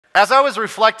As I was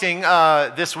reflecting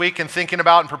this week and thinking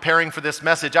about and preparing for this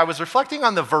message, I was reflecting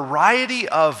on the variety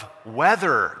of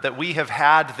weather that we have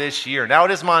had this year. Now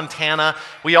it is Montana.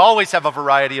 We always have a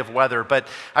variety of weather, but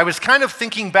I was kind of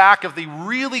thinking back of the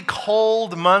really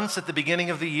cold months at the beginning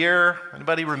of the year.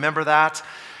 Anybody remember that?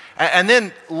 And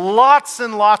then lots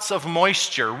and lots of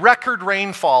moisture, record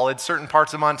rainfall in certain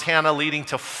parts of Montana leading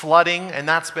to flooding, and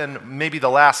that's been maybe the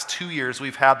last 2 years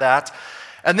we've had that.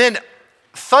 And then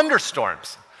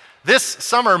thunderstorms. This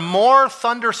summer, more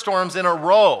thunderstorms in a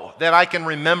row than I can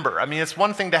remember. I mean, it's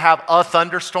one thing to have a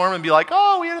thunderstorm and be like,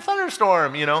 oh, we had a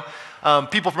thunderstorm, you know.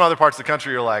 People from other parts of the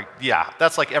country are like, yeah,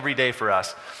 that's like every day for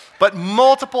us. But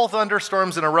multiple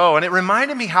thunderstorms in a row, and it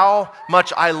reminded me how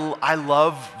much I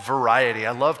love variety.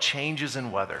 I love changes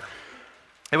in weather.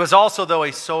 It was also, though,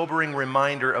 a sobering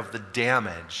reminder of the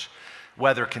damage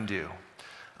weather can do.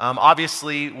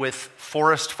 Obviously, with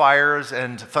forest fires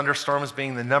and thunderstorms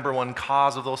being the number one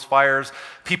cause of those fires,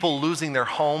 people losing their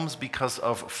homes because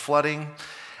of flooding.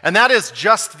 And that is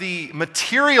just the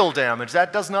material damage.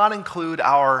 That does not include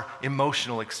our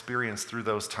emotional experience through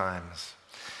those times.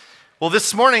 Well,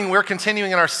 this morning we're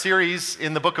continuing in our series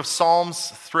in the book of Psalms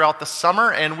throughout the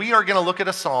summer, and we are going to look at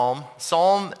a psalm,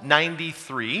 Psalm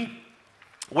 93,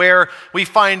 where we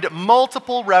find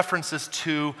multiple references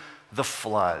to the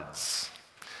floods.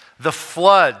 The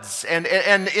floods, and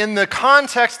in the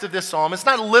context of this psalm, it's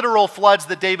not literal floods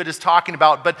that David is talking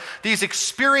about, but these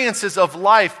experiences of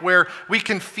life where we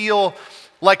can feel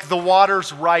like the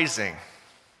water's rising.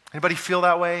 Anybody feel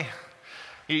that way?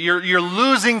 You're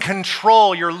losing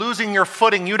control, you're losing your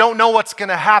footing, you don't know what's going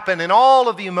to happen, and all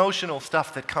of the emotional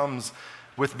stuff that comes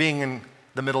with being in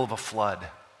the middle of a flood.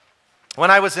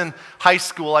 When I was in high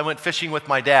school, I went fishing with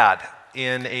my dad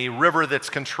in a river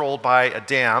that's controlled by a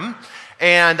dam.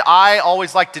 And I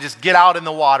always like to just get out in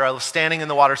the water. I was standing in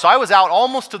the water. So I was out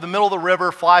almost to the middle of the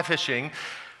river fly fishing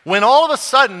when all of a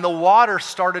sudden the water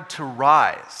started to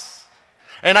rise.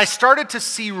 And I started to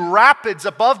see rapids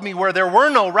above me where there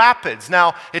were no rapids.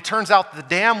 Now, it turns out the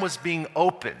dam was being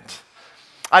opened.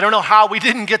 I don't know how we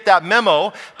didn't get that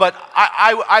memo, but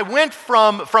I went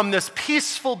from this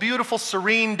peaceful, beautiful,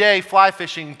 serene day fly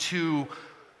fishing to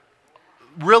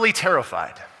really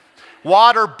terrified.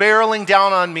 Water barreling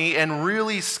down on me and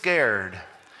really scared.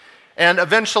 And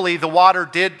eventually the water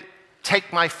did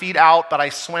take my feet out, but I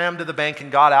swam to the bank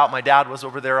and got out. My dad was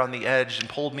over there on the edge and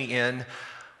pulled me in.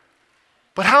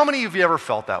 But how many of you ever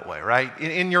felt that way, right?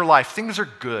 In your life, things are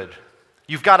good.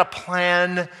 You've got a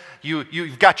plan,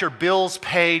 you've got your bills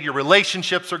paid, your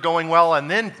relationships are going well, and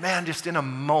then, man, just in a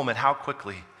moment, how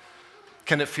quickly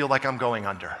can it feel like I'm going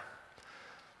under?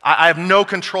 I have no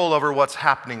control over what's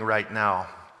happening right now.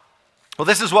 Well,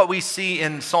 this is what we see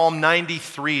in Psalm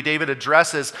 93. David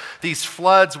addresses these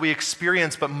floods we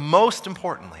experience, but most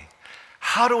importantly,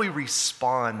 how do we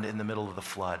respond in the middle of the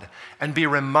flood and be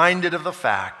reminded of the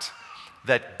fact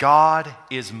that God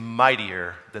is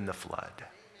mightier than the flood?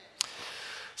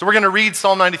 So we're going to read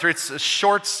Psalm 93. It's a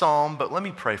short psalm, but let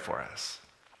me pray for us.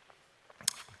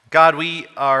 God, we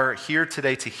are here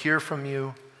today to hear from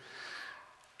you,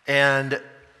 and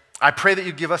I pray that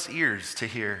you give us ears to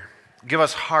hear. Give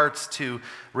us hearts to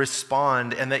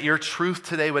respond, and that your truth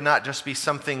today would not just be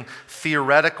something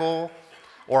theoretical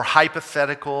or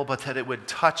hypothetical, but that it would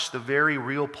touch the very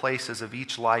real places of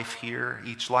each life here,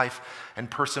 each life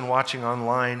and person watching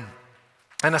online.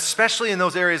 And especially in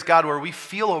those areas, God, where we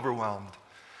feel overwhelmed,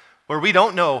 where we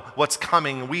don't know what's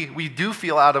coming, we do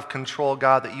feel out of control,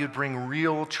 God, that you'd bring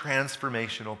real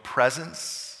transformational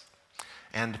presence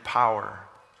and power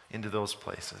into those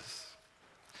places.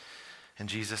 In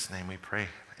Jesus' name we pray,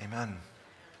 amen.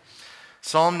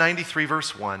 Psalm 93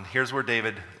 verse 1, here's where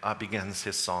David begins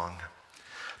his song.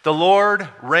 The Lord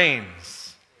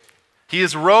reigns. He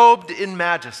is robed in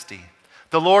majesty.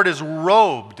 The Lord is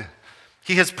robed.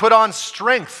 He has put on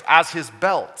strength as his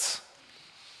belt.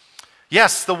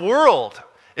 Yes, the world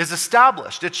is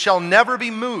established. It shall never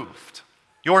be moved.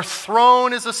 Your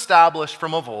throne is established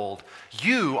from of old.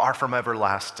 You are from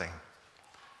everlasting.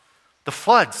 The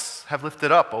floods have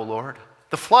lifted up, O Lord.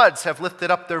 The floods have lifted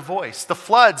up their voice. The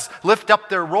floods lift up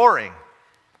their roaring.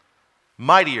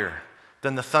 Mightier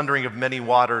than the thundering of many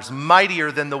waters,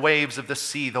 mightier than the waves of the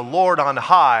sea. The Lord on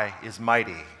high is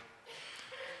mighty.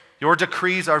 Your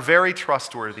decrees are very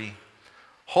trustworthy.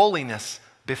 Holiness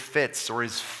befits or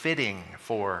is fitting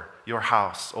for your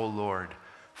house, O Lord,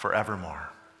 forevermore.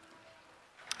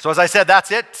 So as I said,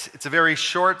 that's it. It's a very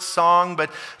short song, but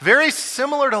very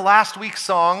similar to last week's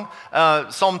song,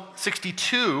 Psalm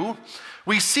 62.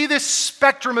 We see this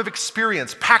spectrum of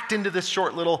experience packed into this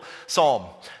short little psalm.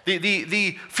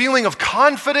 The feeling of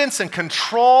confidence and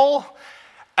control,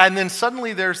 And then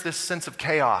suddenly there's this sense of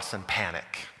chaos and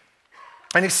panic.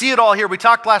 And you see it all here. We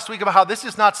talked last week about how this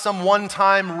is not some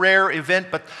one-time rare event,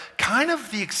 but kind of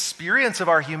the experience of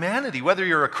our humanity, whether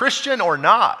you're a Christian or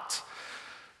not.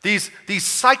 These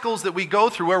cycles that we go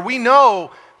through where we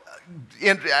know,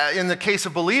 in the case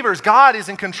of believers, God is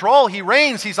in control. He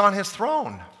reigns. He's on his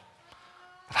throne.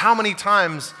 But how many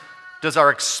times does our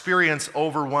experience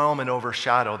overwhelm and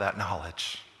overshadow that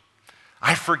knowledge?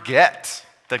 I forget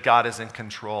that God is in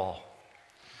control.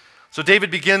 So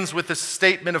David begins with this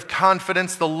statement of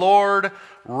confidence, the Lord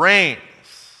reigns.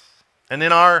 And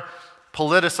in our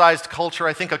politicized culture,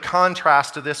 I think a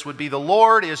contrast to this would be the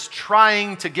Lord is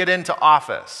trying to get into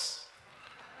office.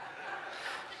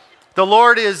 The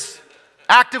Lord is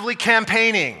actively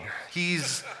campaigning.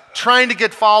 He's trying to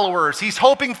get followers. He's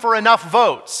hoping for enough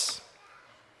votes.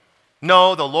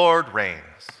 No, the Lord reigns.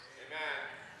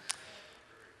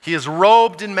 He is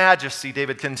robed in majesty,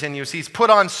 David continues. He's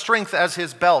put on strength as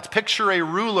his belt. Picture a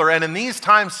ruler, and in these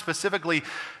times specifically,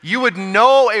 you would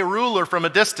know a ruler from a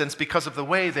distance because of the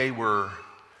way they were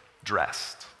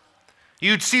dressed.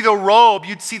 You'd see the robe,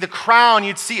 you'd see the crown,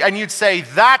 you'd say,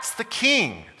 that's the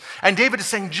king. And David is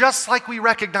saying, just like we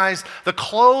recognize the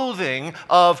clothing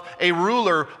of a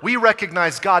ruler, we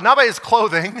recognize God, not by his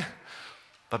clothing,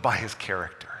 but by his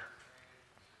character.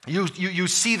 You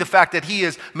see the fact that he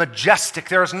is majestic.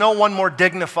 There is no one more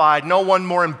dignified, no one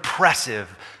more impressive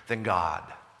than God.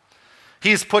 He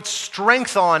has put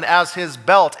strength on as his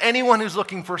belt. Anyone who's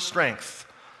looking for strength,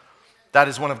 that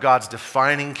is one of God's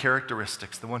defining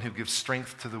characteristics, the one who gives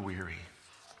strength to the weary.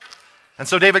 And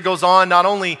so David goes on not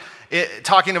only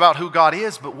talking about who God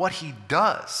is, but what he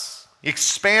does. He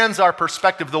expands our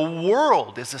perspective. The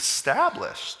world is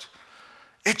established.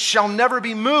 It shall never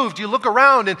be moved. You look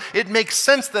around and it makes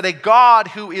sense that a God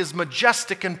who is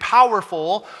majestic and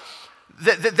powerful,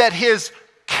 that his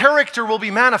character will be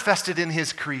manifested in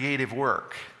his creative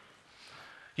work.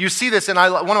 You see this in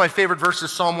one of my favorite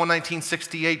verses, Psalm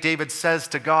 119:68. David says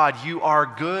to God, you are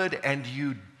good and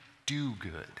you do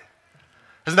good.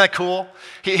 Isn't that cool?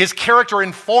 His character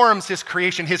informs his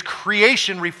creation. His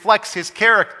creation reflects his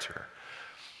character.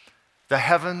 The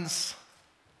heavens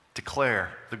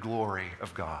declare the glory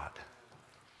of God.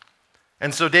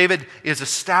 And so David is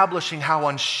establishing how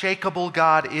unshakable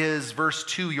God is. Verse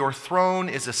 2, your throne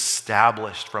is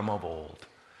established from of old.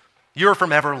 You're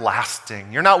from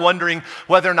everlasting. You're not wondering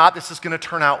whether or not this is going to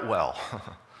turn out well.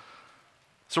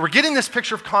 So we're getting this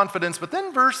picture of confidence, but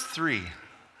then verse 3,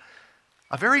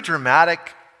 a very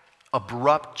dramatic,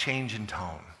 abrupt change in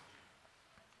tone.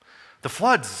 The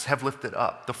floods have lifted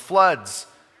up. The floods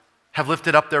have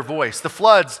lifted up their voice. The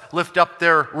floods lift up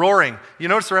their roaring. You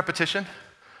notice the repetition?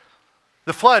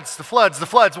 The floods, the floods, the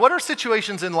floods. What are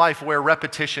situations in life where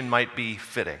repetition might be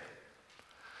fitting?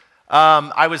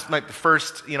 I was my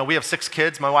first, we have 6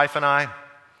 kids, my wife and I,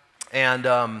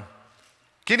 and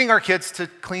getting our kids to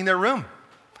clean their room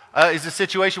is a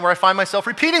situation where I find myself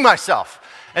repeating myself.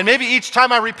 And maybe each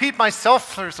time I repeat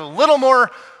myself, there's a little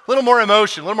more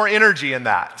emotion, a little more energy in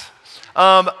that.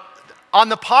 On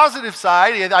the positive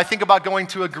side, I think about going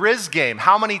to a Grizz game.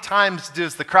 How many times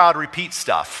does the crowd repeat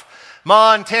stuff?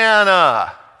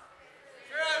 Montana.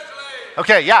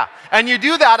 Okay, yeah. And you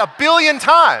do that 1 billion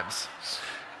times.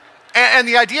 And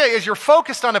the idea is you're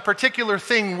focused on a particular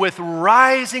thing with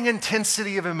rising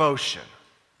intensity of emotion.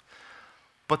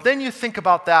 But then you think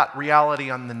about that reality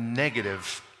on the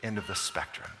negative end of the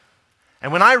spectrum.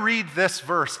 And when I read this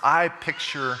verse, I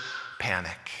picture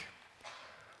panic.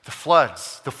 The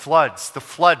floods, the floods, the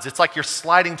floods. It's like you're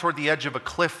sliding toward the edge of a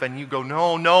cliff and you go,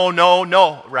 no, no, no,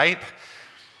 no, right?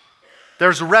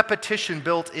 There's repetition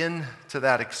built into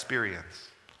that experience.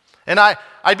 And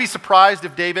I'd be surprised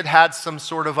if David had some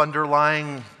sort of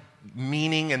underlying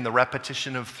meaning in the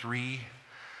repetition of 3.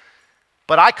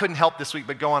 But I couldn't help this week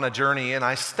but go on a journey, and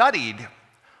I studied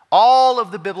all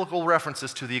of the biblical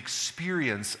references to the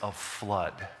experience of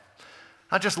flood.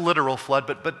 Not just literal flood,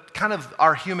 but kind of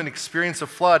our human experience of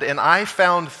flood. And I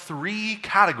found 3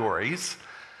 categories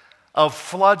of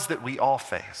floods that we all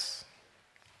face.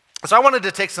 So I wanted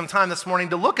to take some time this morning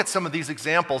to look at some of these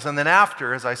examples, and then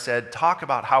after, as I said, talk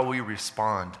about how we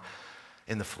respond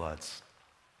in the floods.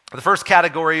 The first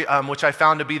category, which I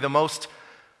found to be the most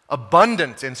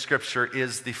abundant in Scripture,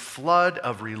 is the flood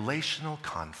of relational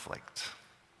conflict.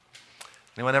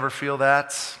 Anyone ever feel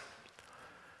that?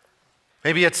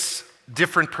 Maybe it's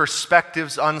different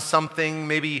perspectives on something.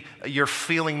 Maybe you're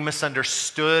feeling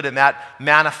misunderstood and that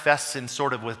manifests in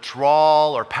sort of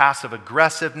withdrawal or passive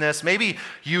aggressiveness. Maybe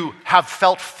you have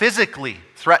felt physically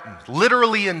threatened,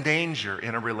 literally in danger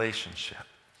in a relationship.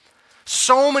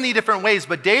 So many different ways,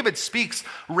 but David speaks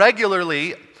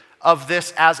regularly of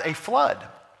this as a flood.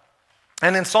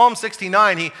 And in Psalm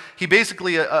 69, he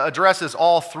basically addresses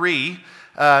all three.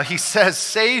 He says,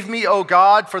 "Save me, O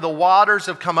God, for the waters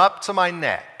have come up to my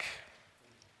neck.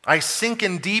 I sink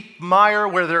in deep mire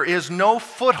where there is no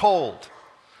foothold.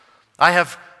 I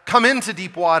have come into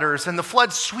deep waters, and the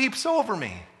flood sweeps over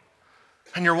me."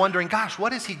 And you're wondering, gosh,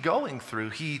 what is he going through?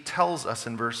 He tells us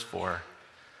in verse 4,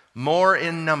 "More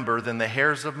in number than the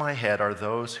hairs of my head are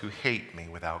those who hate me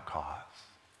without cause.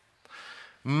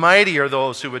 Mighty are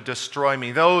those who would destroy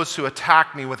me, those who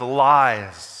attack me with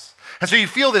lies." And so you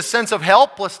feel this sense of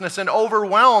helplessness and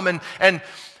overwhelm. And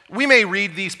we may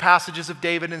read these passages of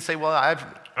David and say, well,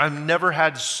 I've never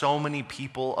had so many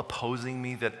people opposing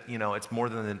me that, it's more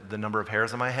than the number of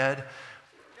hairs on my head.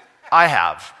 I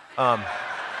have.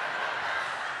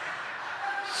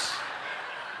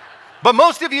 But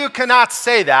most of you cannot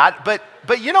say that.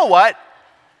 But you know what?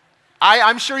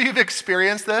 I'm sure you've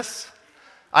experienced this.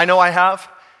 I know I have.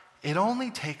 It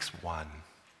only takes one.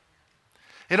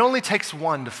 It only takes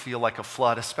one to feel like a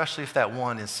flood, especially if that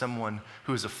one is someone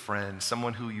who is a friend,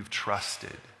 someone who you've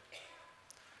trusted.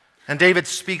 And David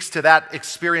speaks to that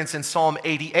experience in Psalm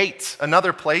 88,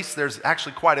 another place. There's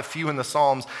actually quite a few in the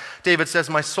Psalms. David says,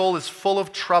 "My soul is full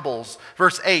of troubles."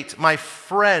 Verse 8, "My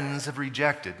friends have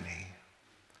rejected me."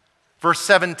 Verse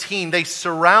 17, "They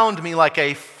surround me like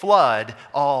a flood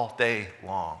all day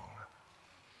long."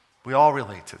 We all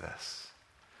relate to this.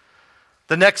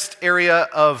 The next area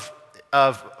of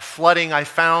flooding I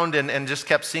found and just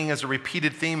kept seeing as a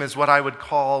repeated theme is what we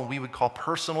would call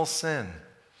personal sin.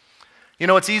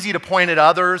 It's easy to point at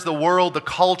others, the world, the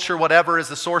culture, whatever is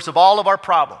the source of all of our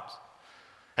problems.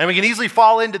 And we can easily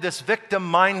fall into this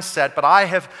victim mindset, but I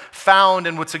have found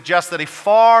and would suggest that a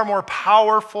far more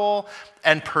powerful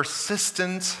and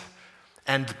persistent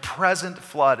and present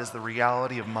flood is the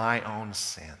reality of my own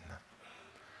sin.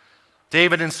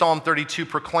 David in Psalm 32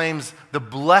 proclaims the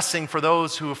blessing for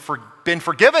those who have been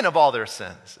forgiven of all their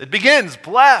sins. It begins,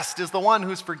 "Blessed is the one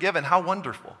who's forgiven." How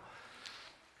wonderful.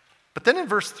 But then in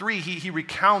verse 3, he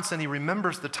recounts and he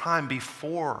remembers the time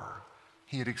before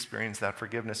he had experienced that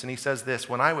forgiveness. And he says this,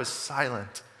 "When I was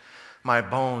silent, my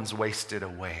bones wasted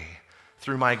away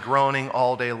through my groaning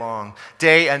all day long.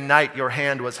 Day and night your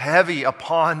hand was heavy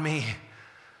upon me.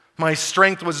 My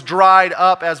strength was dried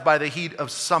up as by the heat of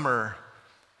summer.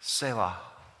 Selah."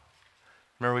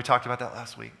 Remember we talked about that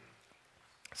last week?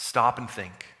 Stop and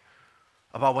think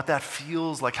about what that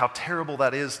feels like, how terrible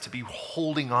that is to be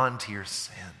holding on to your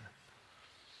sin.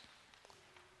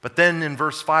 But then in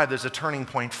verse 5, there's a turning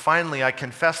point. "Finally, I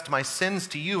confessed my sins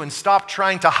to you and stopped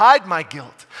trying to hide my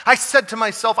guilt. I said to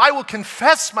myself, I will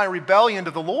confess my rebellion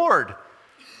to the Lord.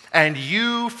 And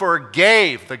you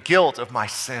forgave the guilt of my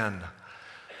sin.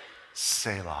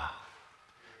 Selah."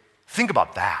 Think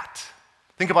about that.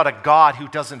 Think about a God who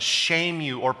doesn't shame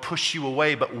you or push you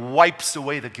away, but wipes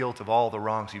away the guilt of all the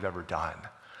wrongs you've ever done.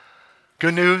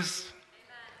 Good news?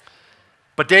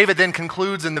 But David then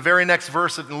concludes in the very next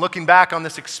verse, and looking back on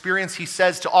this experience, he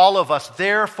says to all of us,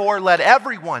 "Therefore let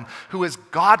everyone who is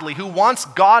godly, who wants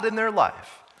God in their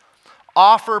life,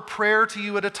 offer prayer to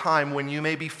you at a time when you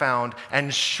may be found,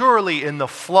 and surely in the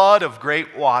flood of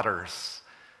great waters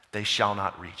they shall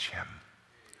not reach him."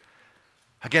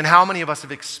 Again, how many of us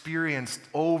have experienced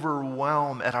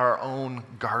overwhelm at our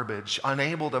own garbage,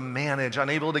 unable to manage,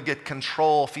 unable to get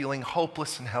control, feeling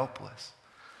hopeless and helpless?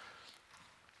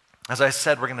 As I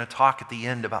said, we're going to talk at the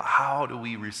end about how do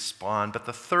we respond. But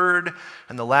the third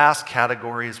and the last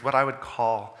category is what I would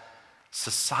call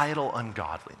societal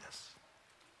ungodliness.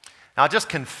 Now, I'll just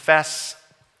confess,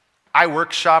 I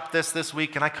workshopped this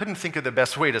week, and I couldn't think of the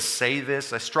best way to say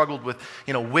this. I struggled with,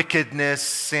 wickedness,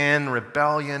 sin,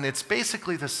 rebellion. It's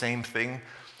basically the same thing.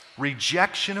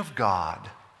 Rejection of God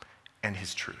and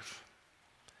his truth.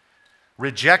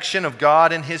 Rejection of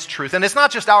God and his truth. And it's not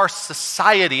just our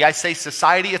society. I say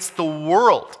society, it's the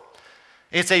world.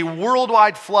 It's a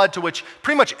worldwide flood to which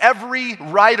pretty much every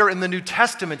writer in the New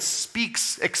Testament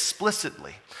speaks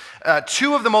explicitly.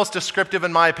 Two of the most descriptive,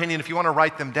 in my opinion, if you want to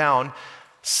write them down,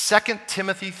 2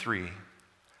 Timothy 3,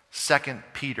 2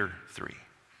 Peter 3.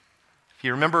 If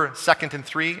you remember 2 and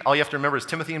 3, all you have to remember is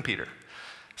Timothy and Peter.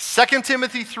 2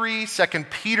 Timothy 3, 2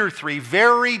 Peter 3,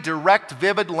 very direct,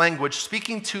 vivid language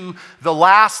speaking to the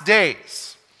last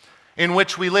days in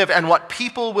which we live and what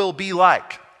people will be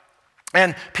like.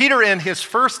 And Peter, in his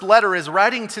first letter, is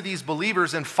writing to these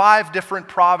believers in 5 different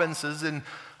provinces in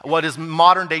what is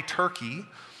modern-day Turkey.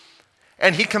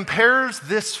 And he compares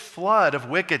this flood of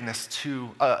wickedness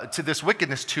to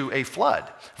a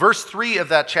flood. Verse 3 of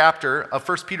that chapter of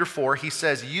 1 Peter 4, he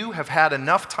says, "You have had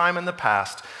enough time in the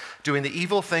past doing the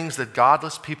evil things that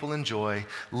godless people enjoy,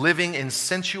 living in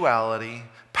sensuality,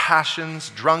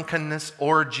 passions, drunkenness,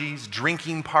 orgies,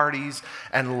 drinking parties,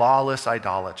 and lawless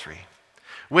idolatry.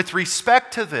 With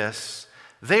respect to this,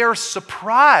 they are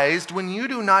surprised when you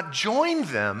do not join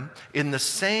them in the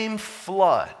same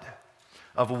flood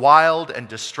of wild and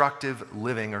destructive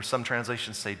living, or some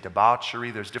translations say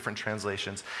debauchery, there's different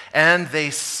translations, and they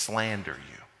slander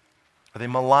you, or they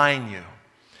malign you.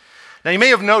 Now you may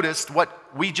have noticed what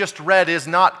we just read is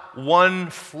not one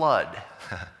flood.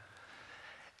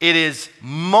 It is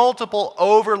multiple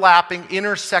overlapping,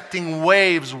 intersecting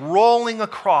waves rolling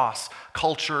across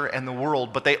culture and the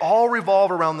world, but they all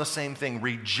revolve around the same thing: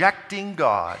 rejecting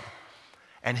God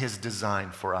and his design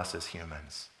for us as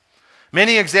humans.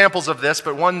 Many examples of this,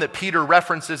 but one that Peter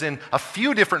references in a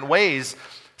few different ways: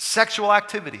 sexual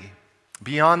activity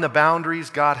beyond the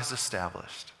boundaries God has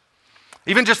established.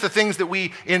 Even just the things that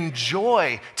we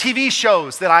enjoy, TV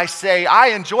shows that I say I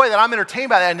enjoy, that I'm entertained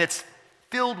by that, and it's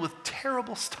filled with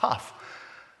terrible stuff.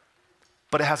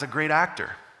 But it has a great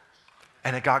actor,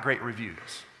 and it got great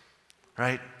reviews,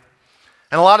 right?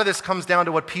 And a lot of this comes down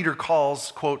to what Peter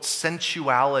calls, quote,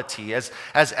 sensuality.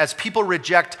 As people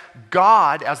reject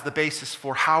God as the basis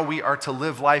for how we are to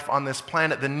live life on this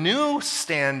planet, the new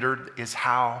standard is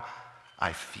how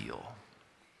I feel.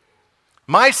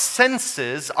 My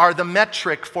senses are the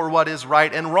metric for what is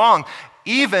right and wrong,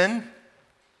 even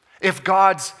if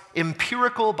God's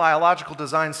empirical biological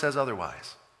design says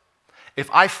otherwise. If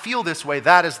I feel this way,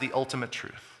 that is the ultimate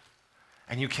truth.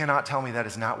 And you cannot tell me that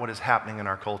is not what is happening in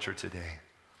our culture today.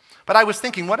 But I was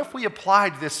thinking, what if we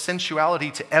applied this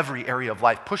sensuality to every area of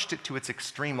life, pushed it to its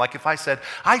extreme? Like if I said,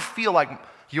 I feel like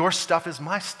your stuff is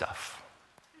my stuff.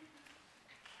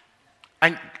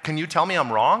 And can you tell me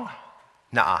I'm wrong?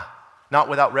 Nah, not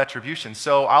without retribution.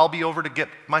 So I'll be over to get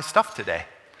my stuff today.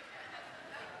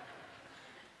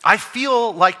 I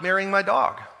feel like marrying my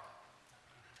dog.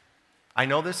 I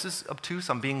know this is obtuse.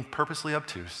 I'm being purposely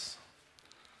obtuse.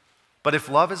 But if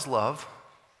love is love,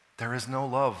 there is no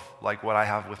love like what I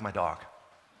have with my dog.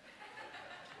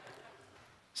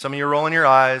 Some of you are rolling your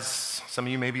eyes. Some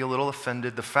of you may be a little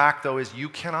offended. The fact, though, is you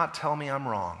cannot tell me I'm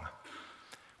wrong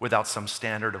without some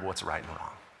standard of what's right and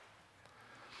wrong.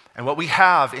 And what we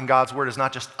have in God's Word is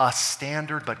not just a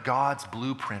standard, but God's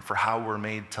blueprint for how we're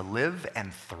made to live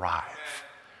and thrive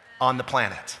on the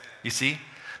planet. You see?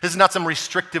 This is not some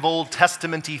restrictive Old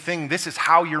Testament-y thing. This is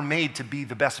how you're made to be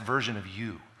the best version of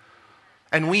you.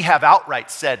 And we have outright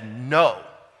said, no,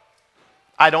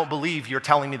 I don't believe you're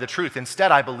telling me the truth. Instead,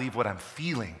 I believe what I'm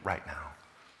feeling right now.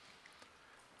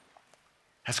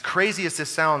 As crazy as this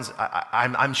sounds,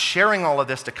 I'm sharing all of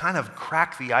this to kind of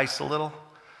crack the ice a little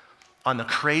on the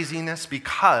craziness,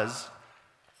 because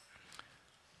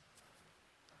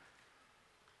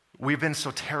we've been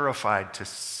so terrified to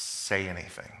say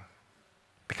anything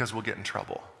because we'll get in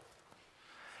trouble.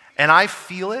 And I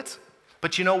feel it,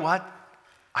 but you know what?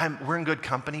 We're in good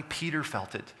company. Peter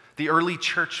felt it. The early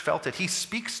church felt it. He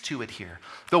speaks to it here.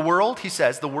 The world, he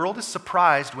says, the world is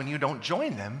surprised when you don't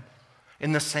join them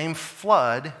in the same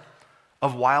flood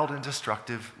of wild and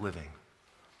destructive living.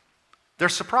 They're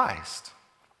surprised.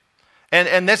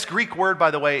 And this Greek word,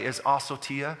 by the way, is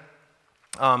asotia.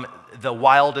 The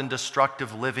wild and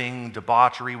destructive living,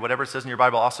 debauchery, whatever it says in your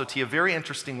Bible, asotia, very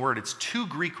interesting word. It's two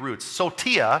Greek roots.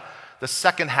 Sotia, the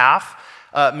second half,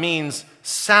 means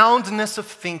soundness of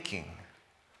thinking,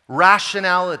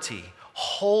 rationality,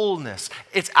 wholeness.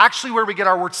 It's actually where we get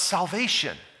our word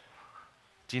salvation.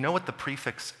 Do you know what the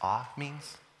prefix "a"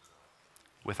 means?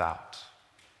 Without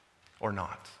or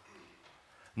not.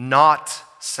 Not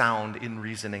sound in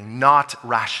reasoning, not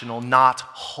rational, not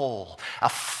whole. A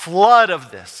flood of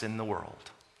this in the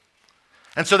world.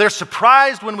 And so they're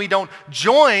surprised when we don't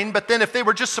join, but then if they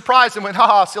were just surprised and went,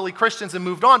 ha, silly Christians, and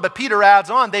moved on, but Peter adds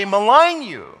on, they malign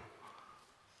you.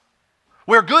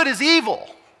 Where good is evil,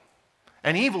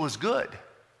 and evil is good.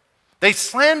 They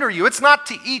slander you. It's not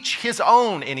to each his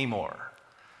own anymore.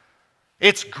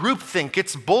 It's groupthink,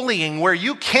 it's bullying where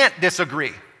you can't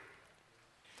disagree.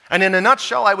 And in a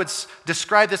nutshell, I would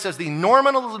describe this as the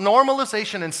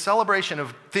normalization and celebration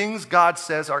of things God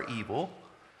says are evil,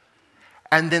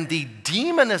 and then the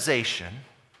demonization,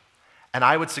 and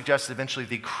I would suggest eventually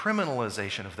the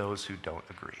criminalization of those who don't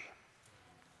agree.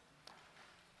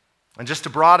 And just to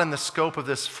broaden the scope of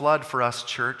this flood for us,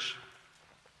 church,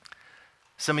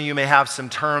 some of you may have some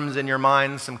terms in your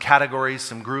mind, some categories,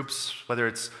 some groups, whether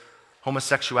it's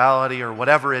homosexuality or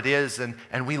whatever it is,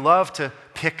 and we love to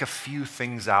pick a few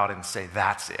things out and say,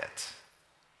 that's it.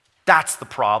 That's the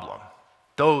problem.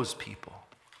 Those people.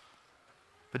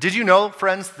 But did you know,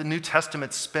 friends, the New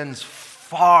Testament spends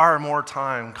far more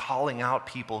time calling out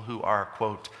people who are,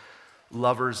 quote,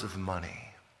 lovers of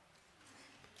money.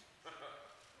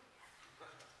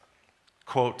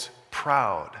 Quote,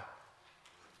 proud,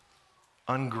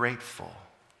 ungrateful.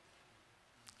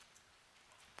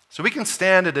 So we can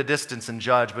stand at a distance and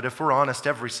judge, but if we're honest,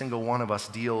 every single one of us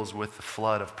deals with the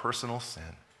flood of personal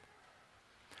sin.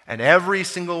 And every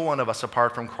single one of us,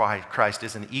 apart from Christ,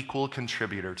 is an equal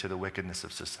contributor to the wickedness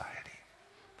of society.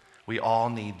 We all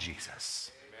need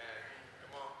Jesus.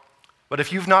 But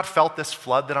if you've not felt this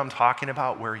flood that I'm talking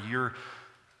about, where you're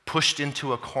pushed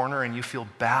into a corner and you feel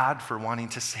bad for wanting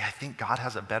to say, I think God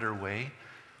has a better way.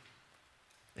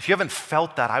 If you haven't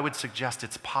felt that, I would suggest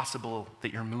it's possible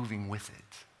that you're moving with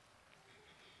it.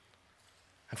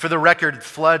 And for the record,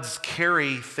 floods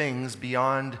carry things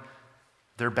beyond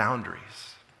their boundaries.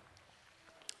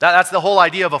 That's the whole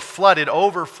idea of a flood. It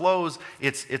overflows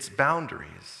its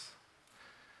boundaries.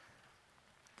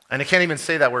 And I can't even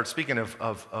say that word. Speaking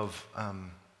of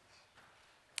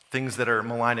things that are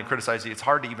maligned and criticized, it's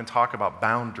hard to even talk about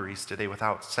boundaries today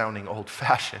without sounding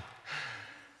old-fashioned.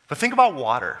 But think about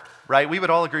water, right? We would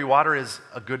all agree water is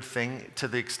a good thing to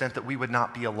the extent that we would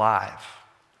not be alive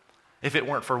if it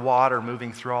weren't for water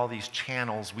moving through all these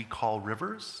channels we call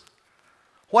rivers.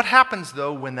 What happens,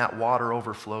 though, when that water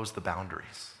overflows the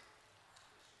boundaries?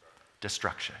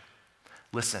 Destruction.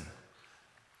 Listen,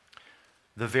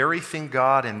 the very thing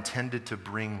God intended to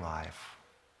bring life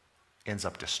ends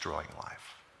up destroying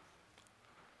life.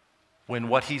 When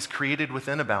what he's created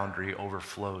within a boundary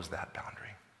overflows that boundary.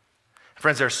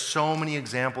 Friends, there are so many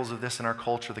examples of this in our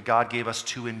culture that God gave us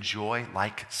to enjoy,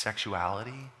 like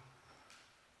sexuality.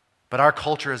 But our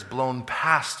culture has blown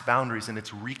past boundaries and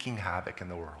it's wreaking havoc in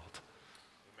the world.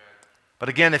 Amen. But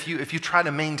again, if you try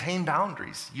to maintain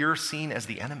boundaries, you're seen as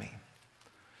the enemy.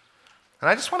 And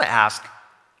I just want to ask,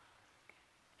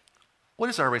 what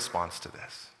is our response to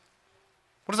this?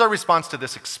 What is our response to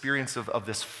this experience of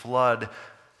this flood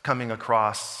coming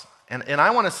across? And I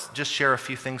want to just share a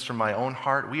few things from my own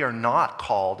heart. We are not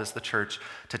called as the church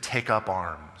to take up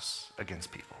arms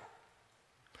against people.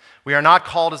 We are not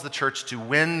called as the church to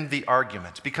win the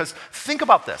argument. Because think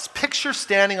about this. Picture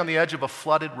standing on the edge of a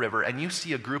flooded river and you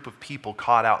see a group of people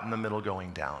caught out in the middle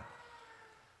going down.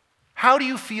 How do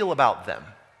you feel about them?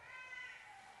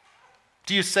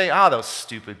 Do you say, those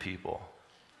stupid people?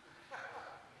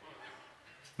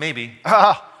 Maybe.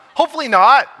 Hopefully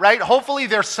not, right? Hopefully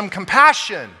there's some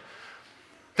compassion.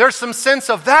 There's some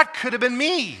sense of that could have been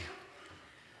me.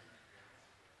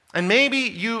 And maybe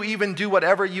you even do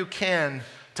whatever you can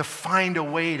to find a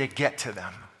way to get to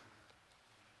them.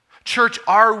 Church,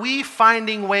 are we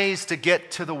finding ways to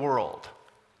get to the world?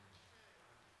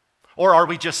 Or are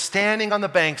we just standing on the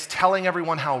banks telling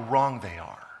everyone how wrong they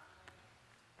are?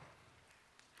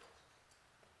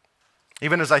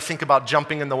 Even as I think about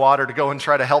jumping in the water to go and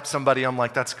try to help somebody, I'm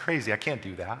like, that's crazy. I can't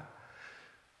do that.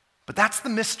 But that's the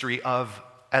mystery of,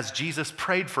 as Jesus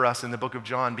prayed for us in the book of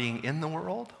John, being in the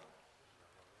world,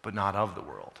 but not of the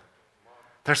world.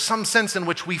 There's some sense in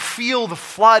which we feel the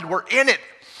flood, we're in it,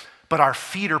 but our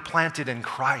feet are planted in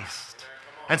Christ.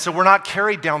 And so we're not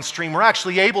carried downstream. We're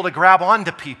actually able to grab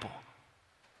onto people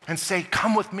and say,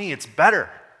 come with me, it's better.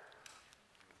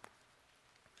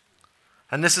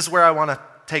 And this is where I want to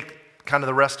take kind of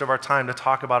the rest of our time to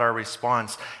talk about our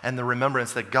response and the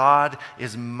remembrance that God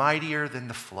is mightier than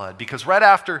the flood. Because right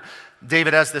after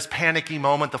David has this panicky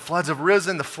moment, the floods have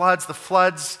risen, the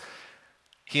floods,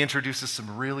 he introduces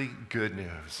some really good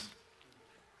news.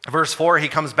 Verse 4, he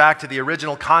comes back to the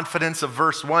original confidence of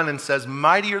verse 1 and says,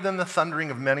 mightier than the thundering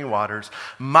of many waters,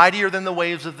 mightier than the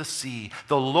waves of the sea,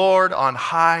 the Lord on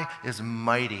high is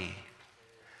mighty.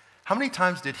 How many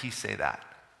times did he say that?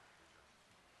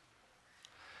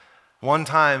 One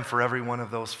time for every one of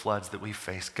those floods that we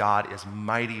face. God is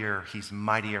mightier, he's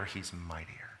mightier, he's mightier.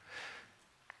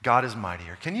 God is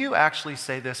mightier. Can you actually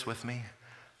say this with me?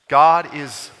 God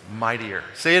is mightier.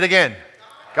 Say it again.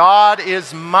 God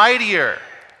is mightier.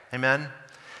 Amen.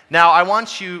 Now, I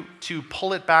want you to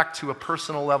pull it back to a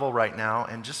personal level right now,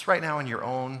 and just right now in your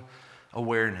own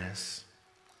awareness,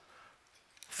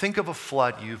 think of a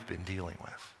flood you've been dealing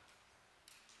with.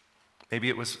 Maybe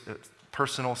it was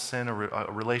personal sin, a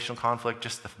relational conflict,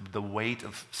 just the weight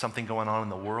of something going on in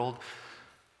the world.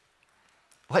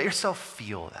 Let yourself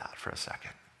feel that for a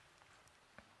second.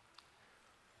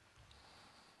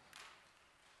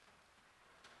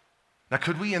 Now,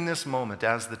 could we in this moment,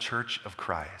 as the church of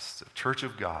Christ, the church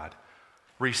of God,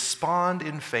 respond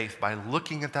in faith by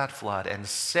looking at that flood and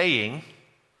saying,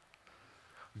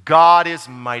 God is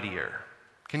mightier?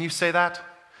 Can you say that?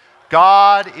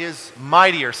 God is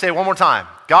mightier. Say it one more time.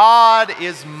 God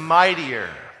is mightier.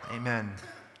 Amen.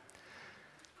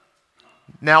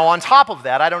 Now, on top of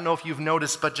that, I don't know if you've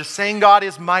noticed, but just saying God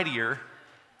is mightier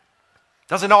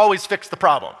doesn't always fix the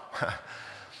problem.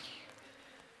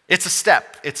 It's a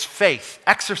step. It's faith.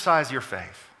 Exercise your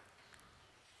faith.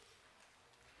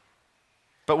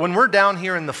 But when we're down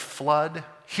here in the flood,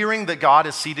 hearing that God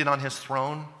is seated on his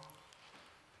throne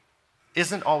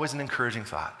isn't always an encouraging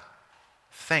thought.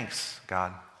 Thanks,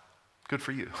 God. Good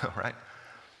for you, right?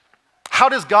 How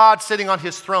does God sitting on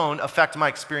his throne affect my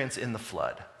experience in the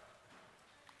flood?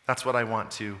 That's what I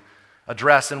want to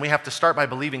address. And we have to start by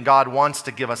believing God wants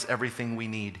to give us everything we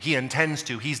need. He intends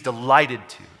to. He's delighted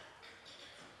to.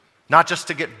 Not just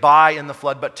to get by in the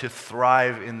flood, but to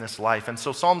thrive in this life. And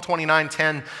so Psalm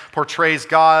 29:10 portrays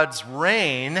God's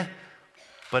reign,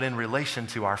 but in relation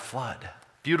to our flood.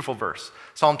 Beautiful verse.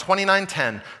 Psalm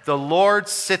 29:10, the Lord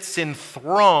sits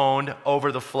enthroned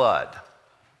over the flood.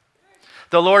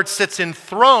 The Lord sits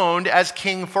enthroned as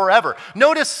king forever.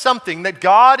 Notice something, that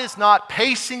God is not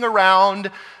pacing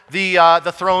around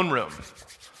the throne room,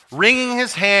 wringing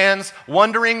his hands,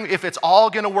 wondering if it's all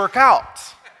going to work out.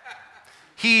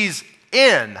 He's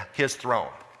in his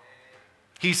throne.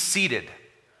 He's seated.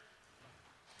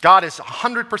 God is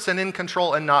 100% in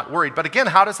control and not worried. But again,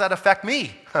 how does that affect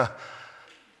me?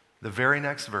 The very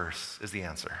next verse is the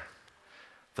answer.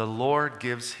 The Lord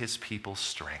gives his people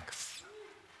strength.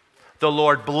 The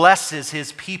Lord blesses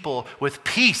his people with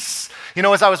peace. You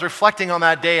know, as I was reflecting on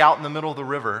that day out in the middle of the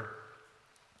river,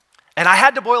 and I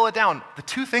had to boil it down, the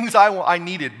two things I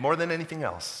needed more than anything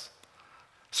else,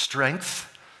 strength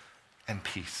and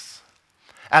peace.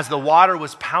 As the water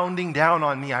was pounding down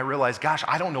on me, I realized, gosh,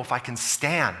 I don't know if I can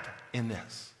stand in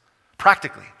this,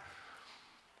 practically.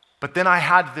 But then I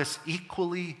had this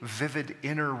equally vivid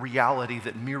inner reality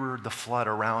that mirrored the flood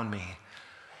around me.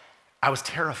 I was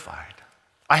terrified.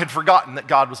 I had forgotten that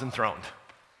God was enthroned,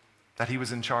 that he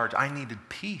was in charge. I needed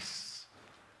peace.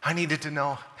 I needed to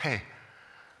know, hey,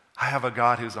 I have a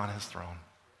God who's on his throne.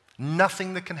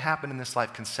 Nothing that can happen in this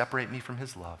life can separate me from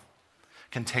his love,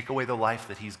 can take away the life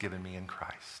that he's given me in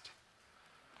Christ.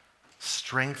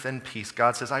 Strength and peace.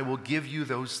 God says, I will give you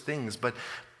those things, but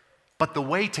the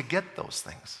way to get those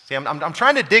things. See, I'm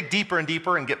trying to dig deeper and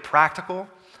deeper and get practical.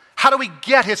 How do we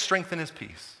get his strength and his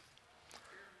peace?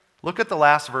 Look at the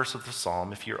last verse of the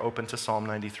psalm. If you're open to Psalm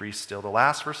 93 still, the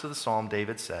last verse of the psalm,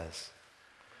 David says,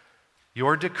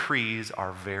 your decrees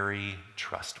are very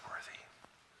trustworthy.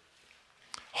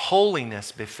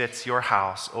 Holiness befits your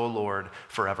house, O Lord,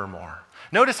 forevermore.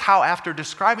 Notice how after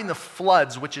describing the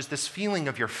floods, which is this feeling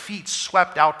of your feet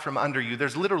swept out from under you,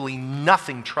 there's literally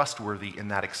nothing trustworthy in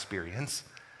that experience.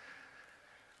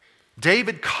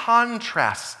 David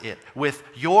contrasts it with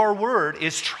your word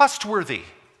is trustworthy.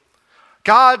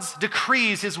 God's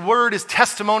decrees, his word, his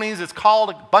testimonies, it's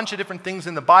called a bunch of different things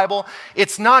in the Bible.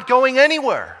 It's not going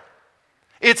anywhere.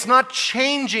 It's not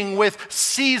changing with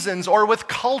seasons or with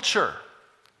culture.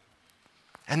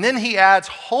 And then he adds,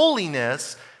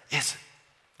 holiness is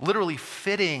literally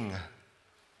fitting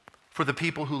for the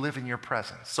people who live in your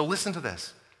presence. So listen to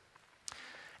this.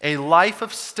 A life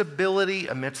of stability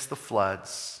amidst the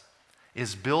floods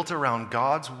is built around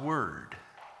God's word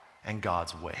and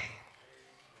God's way.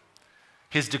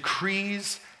 His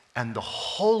decrees and the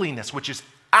holiness, which is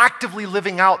actively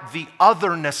living out the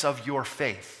otherness of your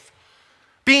faith.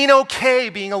 Being okay,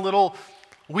 being a little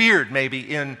weird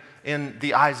maybe in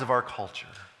the eyes of our culture.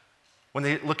 When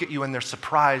they look at you and they're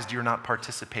surprised you're not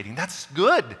participating. That's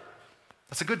good.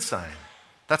 That's a good sign.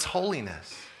 That's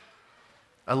holiness.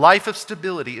 A life of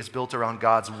stability is built around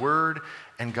God's word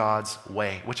and God's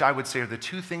way, which I would say are the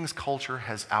two things culture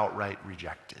has outright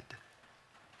rejected.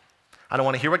 I don't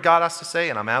want to hear what God has to say,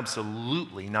 and I'm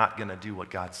absolutely not going to do what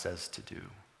God says to do.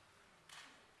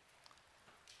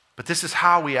 But this is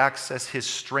how we access his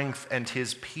strength and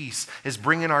his peace, is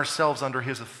bringing ourselves under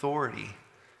his authority.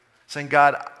 Saying,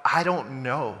 God, I don't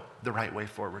know the right way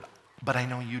forward, but I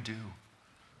know you do.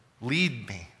 Lead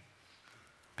me.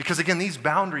 Because again, these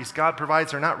boundaries God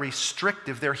provides are not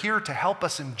restrictive. They're here to help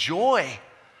us enjoy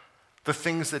the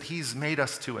things that he's made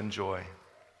us to enjoy.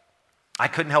 I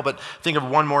couldn't help but think of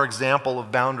one more example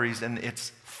of boundaries, and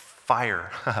it's fire.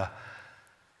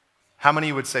 How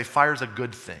many would say fire's a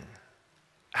good thing?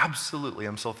 Absolutely.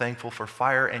 I'm so thankful for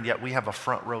fire, and yet we have a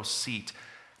front row seat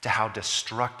to how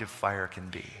destructive fire can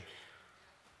be.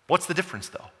 What's the difference,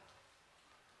 though?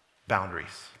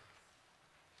 Boundaries.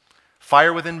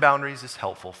 Fire within boundaries is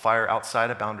helpful. Fire outside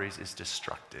of boundaries is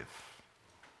destructive.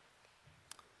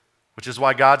 Which is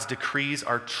why God's decrees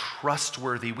are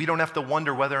trustworthy. We don't have to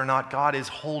wonder whether or not God is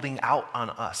holding out on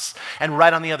us. And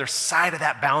right on the other side of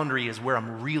that boundary is where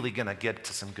I'm really going to get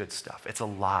to some good stuff. It's a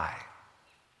lie.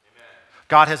 Amen.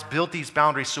 God has built these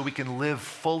boundaries so we can live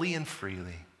fully and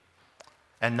freely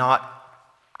and not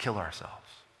kill ourselves.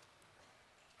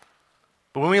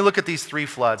 But when we look at these three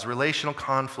floods, relational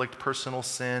conflict, personal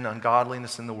sin,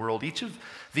 ungodliness in the world, each of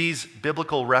these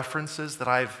biblical references that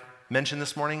I've mentioned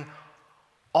this morning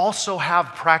also have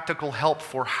practical help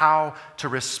for how to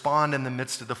respond in the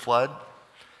midst of the flood.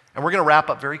 And we're going to wrap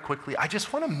up very quickly. I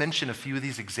just want to mention a few of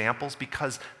these examples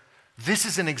because this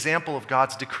is an example of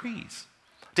God's decrees.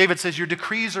 David says, your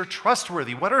decrees are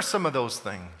trustworthy. What are some of those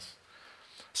things?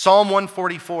 Psalm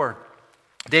 144.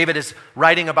 David is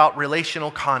writing about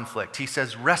relational conflict. He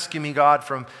says, rescue me, God,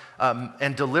 from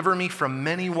and deliver me from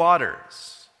many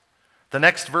waters. The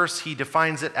next verse, he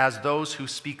defines it as those who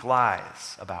speak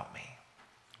lies about me.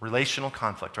 Relational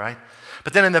conflict, right?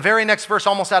 But then in the very next verse,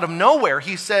 almost out of nowhere,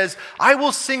 he says, I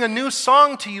will sing a new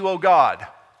song to you, O God.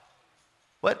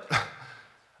 What?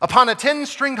 Upon a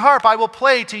 10-stringed harp I will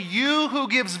play to you who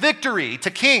gives victory to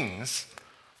kings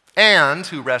and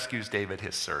who rescues David,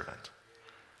 his servant.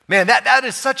 Man, that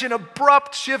is such an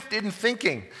abrupt shift in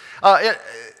thinking.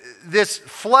 This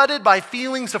flooded by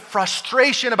feelings of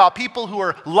frustration about people who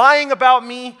are lying about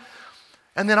me.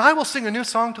 And then I will sing a new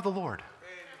song to the Lord.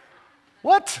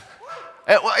 What?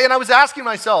 And I was asking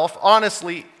myself,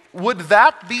 honestly, would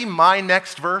that be my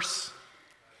next verse?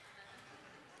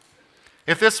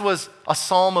 If this was a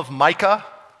psalm of Micah,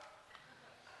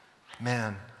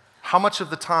 man, how much of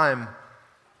the time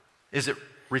is it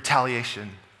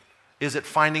retaliation? Is it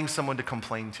finding someone to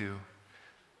complain to?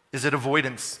 Is it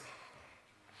avoidance?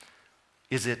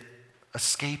 Is it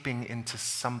escaping into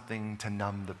something to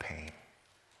numb the pain?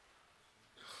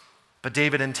 But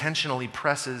David intentionally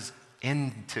presses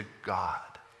into God.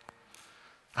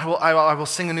 I will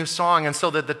sing a new song. And so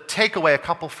the takeaway, a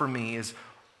couple for me, is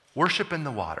worship in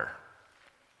the water.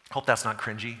 Hope that's not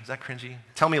cringy. Is that cringy?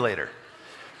 Tell me later.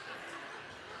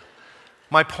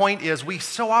 My point is, we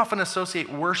so often associate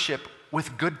worship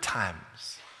with good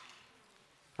times,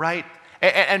 right?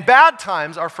 And bad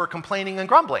times are for complaining and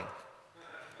grumbling.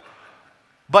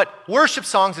 But worship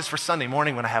songs is for Sunday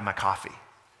morning when I have my coffee.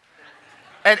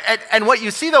 And what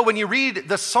you see, though, when you read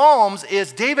the Psalms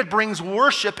is David brings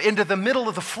worship into the middle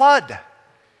of the flood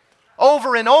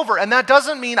over and over. And that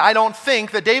doesn't mean I don't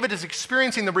think that David is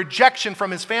experiencing the rejection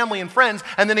from his family and friends.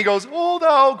 And then he goes, oh,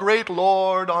 thou great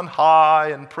Lord on high.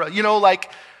 And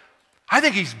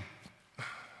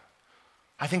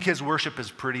I think his worship is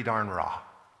pretty darn raw.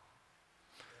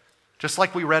 Just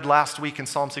like we read last week in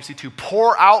Psalm 62,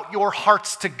 pour out your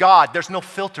hearts to God. There's no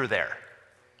filter there.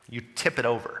 You tip it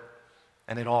over.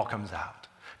 And it all comes out.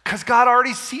 Because God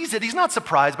already sees it. He's not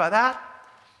surprised by that.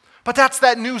 But that's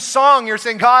that new song. You're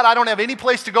saying, God, I don't have any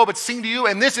place to go but sing to you,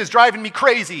 and this is driving me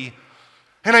crazy.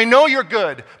 And I know you're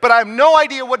good, but I have no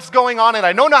idea what's going on, and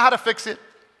I don't know how to fix it.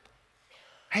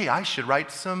 Hey, I should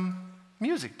write some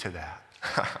music to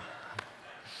that.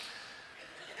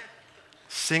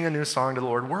 Sing a new song to the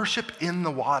Lord. Worship in the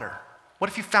water.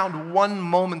 What if you found one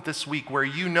moment this week where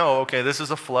you know, okay, this is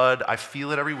a flood. I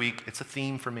feel it every week. It's a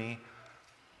theme for me.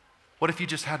 What if you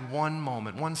just had one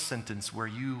moment, one sentence where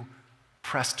you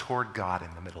pressed toward God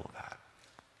in the middle of that?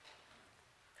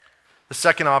 The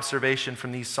second observation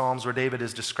from these Psalms where David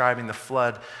is describing the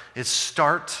flood is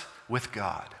start with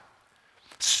God.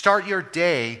 Start your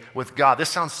day with God. This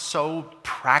sounds so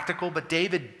practical, but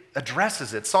David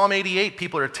addresses it. Psalm 88,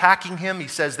 people are attacking him. He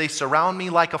says, they surround me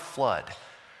like a flood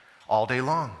all day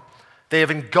long. They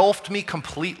have engulfed me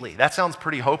completely. That sounds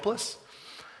pretty hopeless.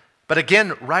 But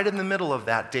again, right in the middle of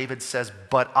that, David says,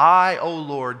 but I, O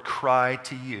Lord, cry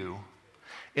to you.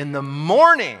 In the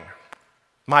morning,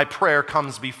 my prayer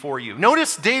comes before you.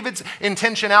 Notice David's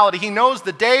intentionality. He knows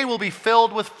the day will be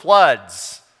filled with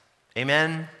floods.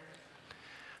 Amen?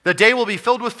 The day will be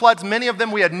filled with floods. Many of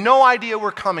them we had no idea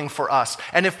were coming for us.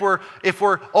 And if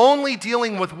we're only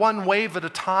dealing with one wave at a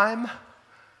time,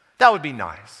 that would be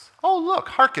nice. Oh, look,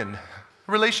 hearken,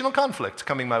 relational conflict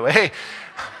coming my way.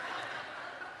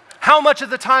 How much of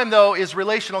the time, though, is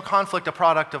relational conflict a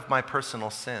product of my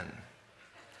personal sin?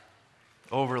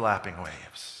 Overlapping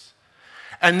waves.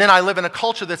 And then I live in a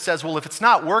culture that says, well, if it's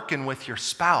not working with your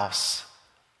spouse,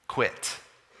 quit.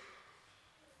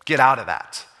 Get out of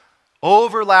that.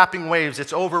 Overlapping waves,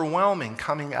 it's overwhelming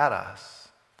coming at us.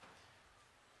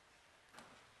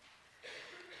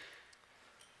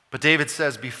 But David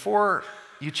says, before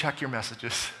you check your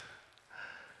messages,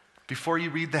 before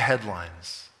you read the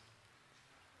headlines,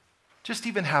 just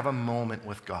even have a moment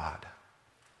with God.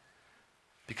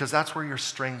 Because that's where your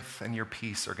strength and your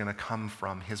peace are going to come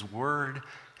from, His word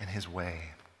and His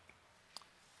way.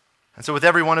 And so with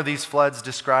every one of these floods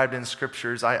described in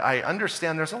scriptures, I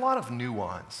understand there's a lot of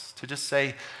nuance to just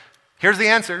say, here's the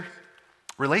answer.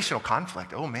 Relational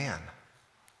conflict, oh man.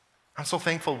 I'm so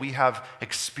thankful we have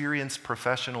experienced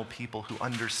professional people who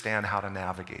understand how to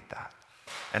navigate that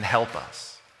and help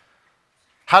us.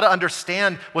 How to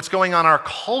understand what's going on in our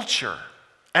culture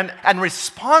and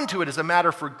respond to it as a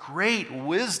matter for great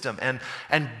wisdom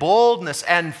and boldness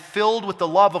and filled with the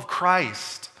love of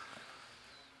Christ.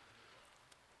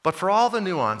 But for all the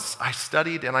nuance, I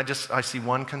studied and I see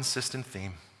one consistent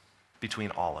theme between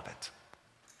all of it.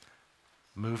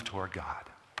 Move toward God.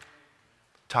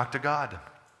 Talk to God.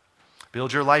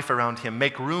 Build your life around Him.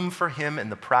 Make room for Him in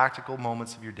the practical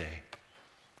moments of your day.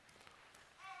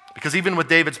 Because even with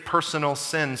David's personal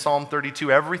sin, Psalm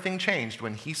 32, everything changed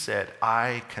when he said,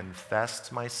 I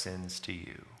confessed my sins to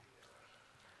you.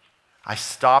 I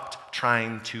stopped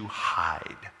trying to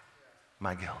hide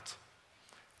my guilt.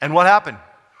 And what happened?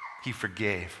 He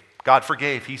forgave. God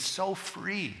forgave. He's so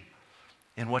free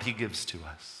in what He gives to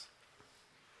us.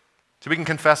 So we can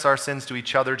confess our sins to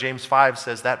each other. James 5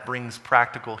 says that brings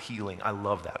practical healing. I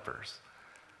love that verse.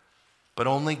 But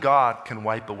only God can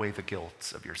wipe away the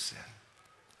guilt of your sin.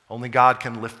 Only God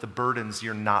can lift the burdens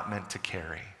you're not meant to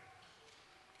carry.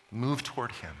 Move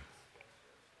toward Him.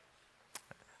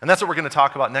 And that's what we're going to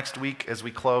talk about next week as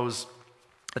we close.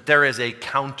 That there is a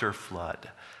counter flood.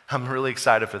 I'm really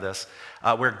excited for this.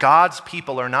 Where God's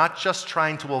people are not just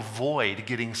trying to avoid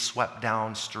getting swept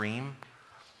downstream,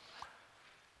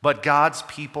 but God's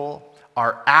people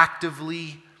are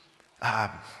actively,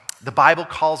 the Bible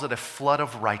calls it a flood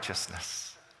of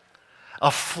righteousness. A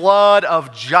flood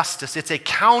of justice. It's a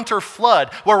counter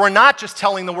flood where we're not just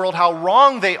telling the world how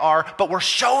wrong they are, but we're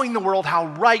showing the world how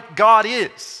right God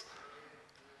is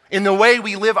in the way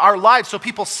we live our lives so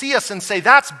people see us and say,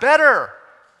 that's better.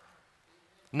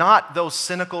 Not those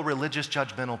cynical, religious,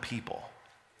 judgmental people.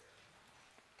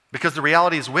 Because the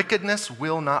reality is wickedness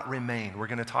will not remain. We're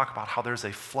going to talk about how there's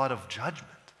a flood of judgment.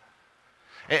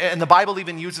 And the Bible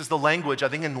even uses the language, I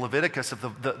think in Leviticus,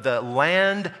 of the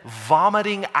land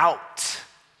vomiting out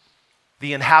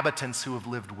the inhabitants who have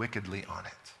lived wickedly on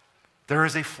it. There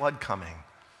is a flood coming.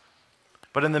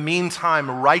 But in the meantime,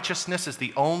 righteousness is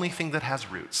the only thing that has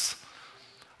roots.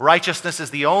 Righteousness is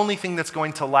the only thing that's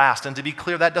going to last. And to be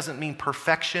clear, that doesn't mean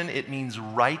perfection. It means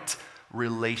right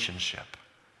relationship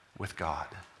with God.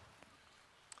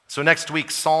 So next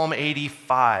week, Psalm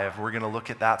 85, we're going to look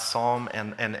at that psalm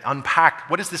and unpack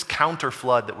what is this counter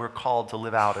flood that we're called to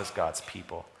live out as God's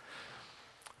people.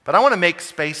 But I want to make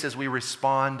space as we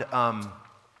respond.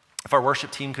 If our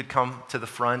worship team could come to the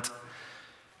front.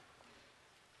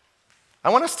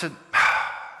 I want us to,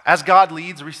 as God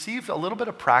leads, receive a little bit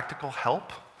of practical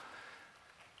help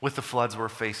with the floods we're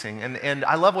facing. And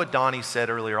I love what Donnie said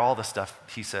earlier, all the stuff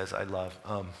he says I love.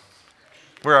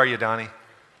 Where are you, Donnie?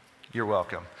 You're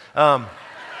welcome. No,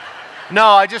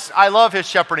 I love his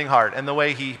shepherding heart and the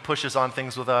way he pushes on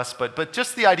things with us. But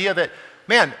just the idea that,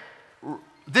 man,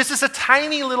 this is a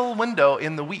tiny little window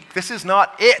in the week. This is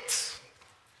not it.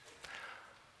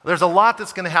 There's a lot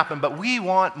that's going to happen, but we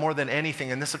want more than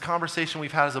anything, and this is a conversation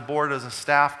we've had as a board, as a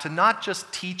staff, to not just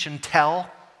teach and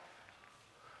tell,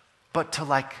 but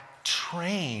to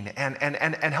train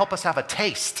and help us have a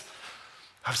taste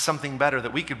of something better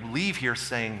that we could leave here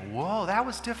saying, whoa, that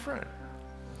was different.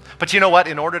 But you know what?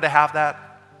 In order to have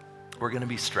that, we're going to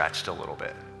be stretched a little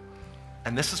bit.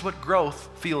 And this is what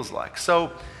growth feels like.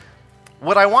 So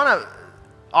what I want to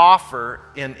offer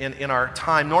in our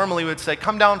time, normally we would say,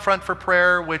 come down front for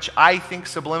prayer, which I think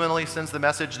subliminally sends the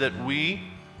message that we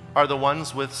are the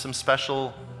ones with some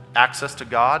special access to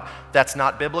God. That's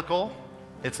not biblical.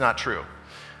 It's not true.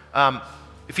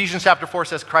 Ephesians chapter 4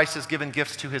 says Christ has given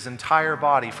gifts to his entire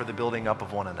body for the building up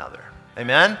of one another.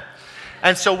 Amen?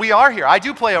 And so we are here. I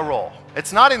do play a role.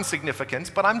 It's not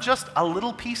insignificant, but I'm just a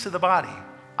little piece of the body.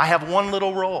 I have one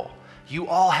little role. You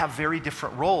all have very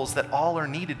different roles that all are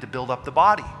needed to build up the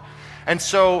body. And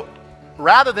so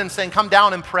rather than saying, come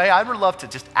down and pray, I would love to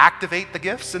just activate the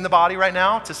gifts in the body right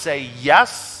now to say,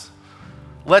 yes,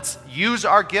 let's use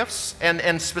our gifts.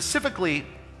 And specifically,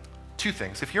 two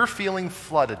things. If you're feeling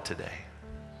flooded today,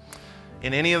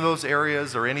 in any of those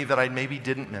areas or any that I maybe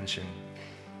didn't mention,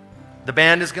 the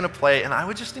band is going to play, and I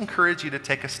would just encourage you to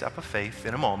take a step of faith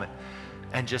in a moment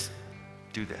and just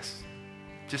do this.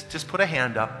 Just put a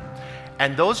hand up.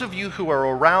 And those of you who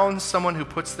are around someone who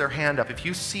puts their hand up, if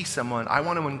you see someone, I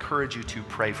want to encourage you to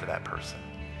pray for that person.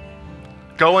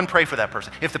 Go and pray for that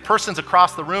person. If the person's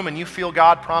across the room and you feel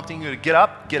God prompting you to get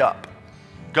up, get up.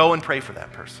 Go and pray for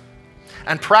that person.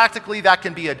 And practically, that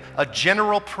can be a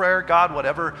general prayer. God,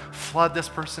 whatever flood this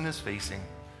person is facing,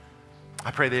 I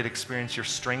pray they'd experience your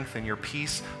strength and your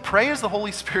peace. Pray as the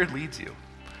Holy Spirit leads you.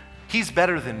 He's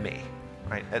better than me,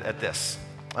 right, at this.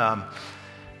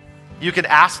 You can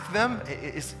ask them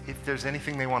if there's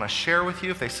anything they want to share with you.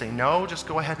 If they say no, just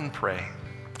go ahead and pray.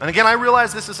 And again, I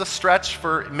realize this is a stretch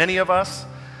for many of us,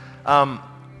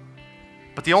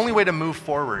 but the only way to move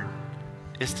forward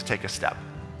is to take a step.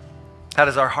 That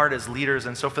is our heart as leaders.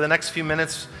 And so for the next few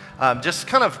minutes, just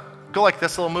kind of go like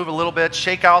this, move a little bit,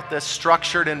 shake out this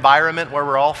structured environment where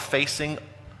we're all facing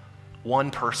one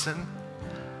person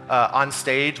on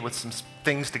stage with some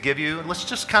things to give you. Let's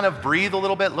just kind of breathe a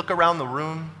little bit, look around the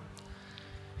room.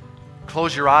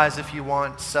 Close your eyes if you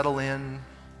want, settle in.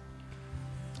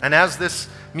 And as this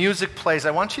music plays,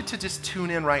 I want you to just tune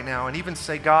in right now and even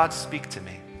say, God, speak to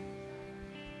me.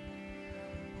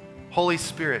 Holy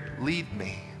Spirit, lead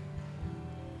me.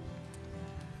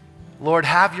 Lord,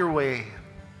 have your way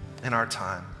in our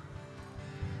time.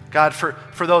 God, for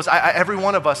those, every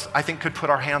one of us, I think, could put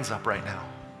our hands up right now.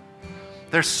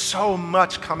 There's so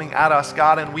much coming at us,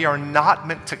 God, and we are not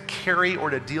meant to carry or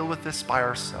to deal with this by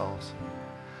ourselves.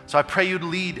 So I pray you'd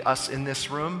lead us in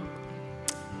this room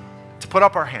to put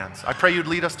up our hands. I pray you'd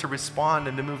lead us to respond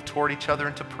and to move toward each other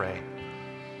and to pray.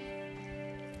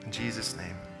 In Jesus'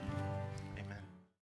 name.